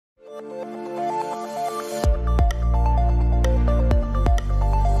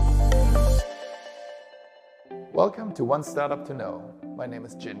Welcome to One Startup to Know. My name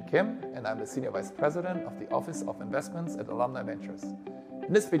is Jin Kim, and I'm the Senior Vice President of the Office of Investments at Alumni Ventures.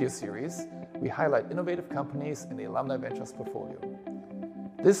 In this video series, we highlight innovative companies in the Alumni Ventures portfolio.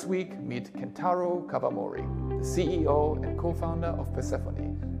 This week, meet Kentaro Kawamori, the CEO and co-founder of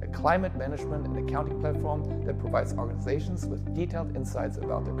Persefoni, a climate management and accounting platform that provides organizations with detailed insights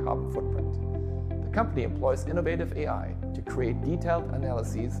about their carbon footprint. The company employs innovative AI to create detailed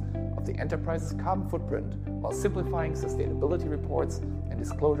analyses of the enterprise's carbon footprint while simplifying sustainability reports and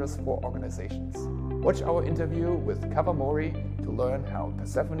disclosures for organizations. Watch our interview with Kawamori to learn how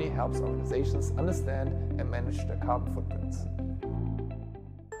Persefoni helps organizations understand and manage their carbon footprints.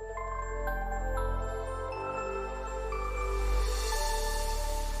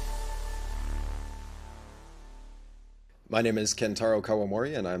 My name is Kentaro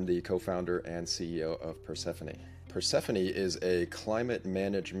Kawamori, and I'm the co-founder and CEO of Persefoni. Persefoni is a climate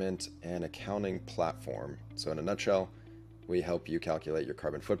management and accounting platform. So in a nutshell, we help you calculate your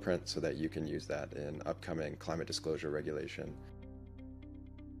carbon footprint so that you can use that in upcoming climate disclosure regulation.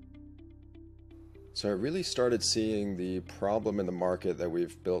 So I really started seeing the problem in the market that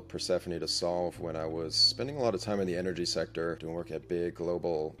we've built Persefoni to solve when I was spending a lot of time in the energy sector, doing work at big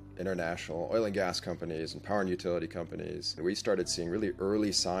global international oil and gas companies and power and utility companies. We started seeing really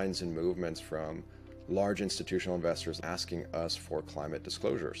early signs and movements from large institutional investors asking us for climate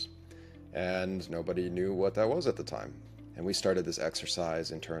disclosures. And nobody knew what that was at the time. And we started this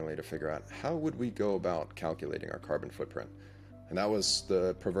exercise internally to figure out how would we go about calculating our carbon footprint. And that was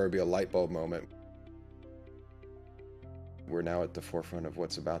the proverbial light bulb moment. We're now at the forefront of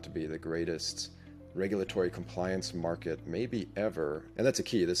what's about to be the greatest regulatory compliance market maybe ever. And that's a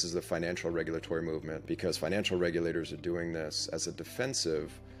key. This is the financial regulatory movement, because financial regulators are doing this as a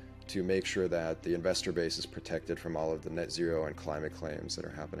defensive to make sure that the investor base is protected from all of the net zero and climate claims that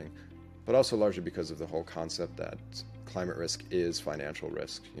are happening, but also largely because of the whole concept that climate risk is financial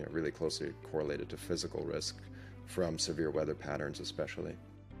risk, really closely correlated to physical risk from severe weather patterns especially.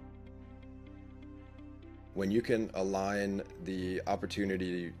 When you can align the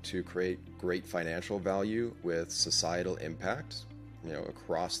opportunity to create great financial value with societal impact,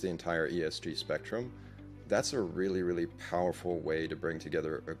 across the entire ESG spectrum, that's a really, really powerful way to bring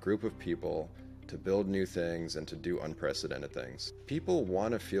together a group of people to build new things and to do unprecedented things. People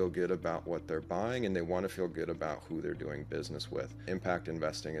want to feel good about what they're buying, and they want to feel good about who they're doing business with. Impact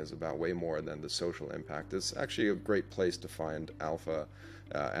investing is about way more than the social impact. It's actually a great place to find alpha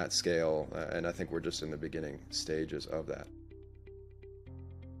at scale, and I think we're just in the beginning stages of that.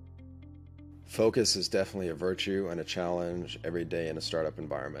 Focus is definitely a virtue and a challenge every day in a startup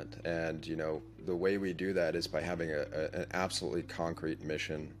environment. And, the way we do that is by having an absolutely concrete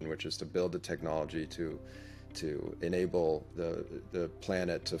mission, which is to build the technology to enable the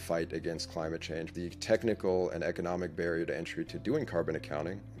planet to fight against climate change. The technical and economic barrier to entry to doing carbon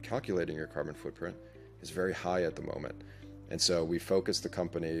accounting and calculating your carbon footprint is very high at the moment. And so we focus the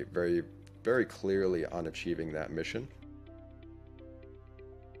company very, very clearly on achieving that mission.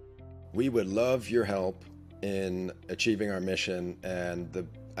 We would love your help in achieving our mission, and the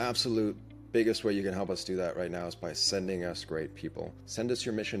absolute biggest way you can help us do that right now is by sending us great people. Send us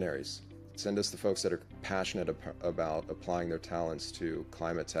your missionaries. Send us the folks that are passionate about applying their talents to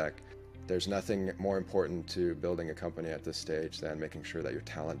climate tech. There's nothing more important to building a company at this stage than making sure that your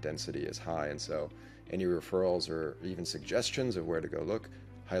talent density is high, and so any referrals or even suggestions of where to go look,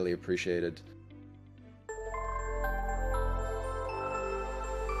 highly appreciated.